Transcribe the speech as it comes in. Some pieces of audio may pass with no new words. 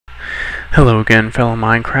Hello again, fellow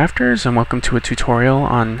Minecrafters, and welcome to a tutorial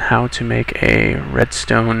on how to make a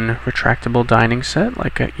redstone retractable dining set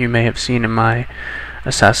like you may have seen in my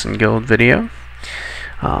Assassin Guild video.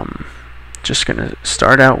 Just going to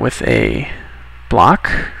start out with a block.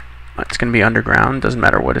 It's going to be underground, doesn't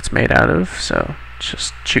matter what it's made out of, so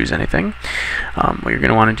just choose anything. What you're going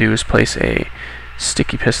to want to do is place a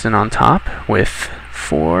sticky piston on top with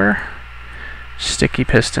 4 sticky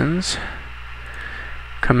pistons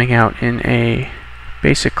coming out in a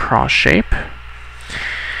basic cross shape.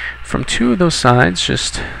 From 2 of those sides,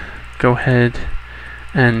 just go ahead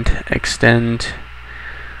and extend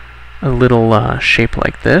a little shape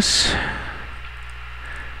like this.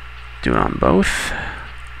 Do it on both.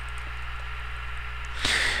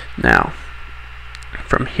 Now,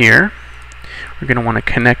 from here, we're going to want to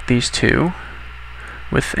connect these 2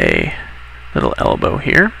 with a little elbow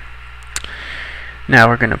here. Now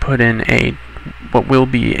we're going to put in what will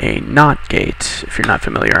be a NOT gate. If you're not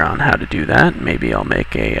familiar on how to do that, maybe I'll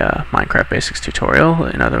make a Minecraft Basics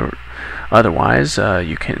tutorial. Otherwise,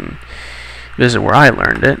 you can visit where I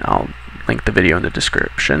learned it. I'll link the video in the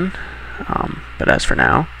description. But as for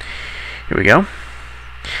now, here we go.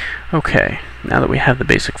 Okay, now that we have the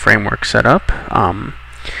basic framework set up, I'm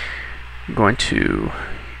going to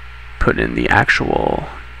put in the actual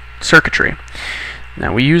circuitry.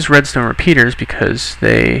 Now we use redstone repeaters because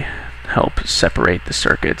they help separate the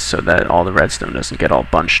circuits so that all the redstone doesn't get all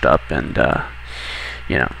bunched up and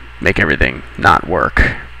make everything not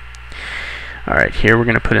work. Alright, here we're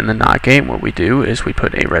going to put in the NOT gate. What we do is we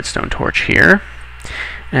put a redstone torch here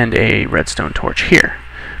and a redstone torch here,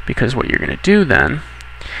 because what you're going to do then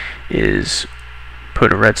is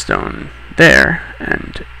put a redstone there,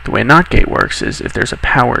 and the way a NOT gate works is if there's a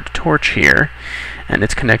powered torch here and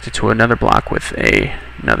it's connected to another block with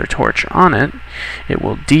another torch on it, it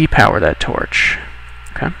will depower that torch.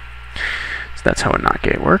 Okay, so that's how a NOT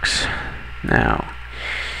gate works. Now,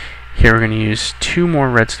 here we're going to use 2 more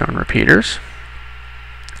redstone repeaters,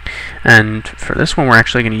 and for this one we're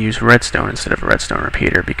actually going to use redstone instead of a redstone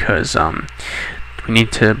repeater because we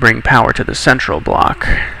need to bring power to the central block.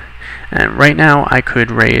 And right now I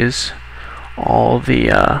could raise all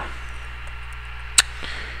the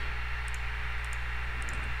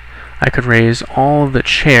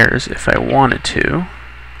chairs if I wanted to.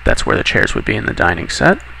 That's where the chairs would be in the dining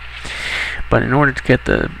set. But in order to get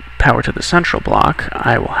the power to the central block,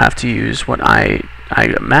 I will have to use what I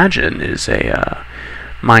imagine is a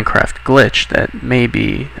Minecraft glitch that may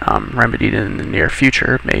be remedied in the near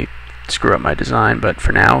future. It may screw up my design, but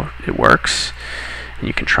for now it works. And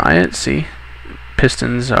you can try it. See,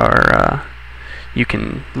 pistons are you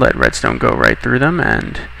can let redstone go right through them,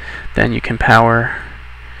 and then you can power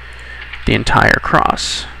the entire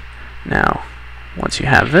cross. Now, once you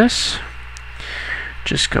have this,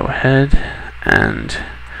 just go ahead and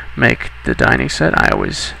make the dining set. I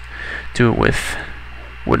always do it with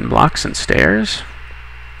wooden blocks and stairs,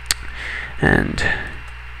 and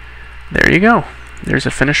there you go. There's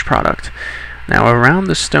a finished product. Now around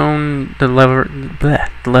the stone, the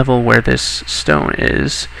level where this stone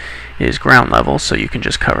is ground level, so you can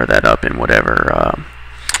just cover that up in whatever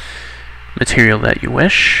material that you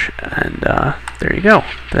wish, and there you go.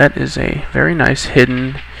 That is a very nice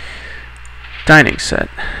hidden dining set.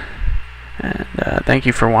 And thank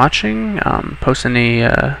you for watching. Post any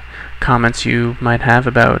comments you might have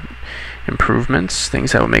about improvements,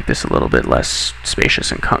 things that would make this a little bit less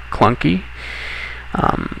spacious and clunky.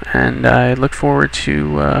 And I look forward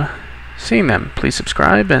to seeing them. Please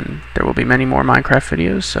subscribe, and there will be many more Minecraft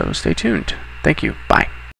videos, so stay tuned. Thank you. Bye.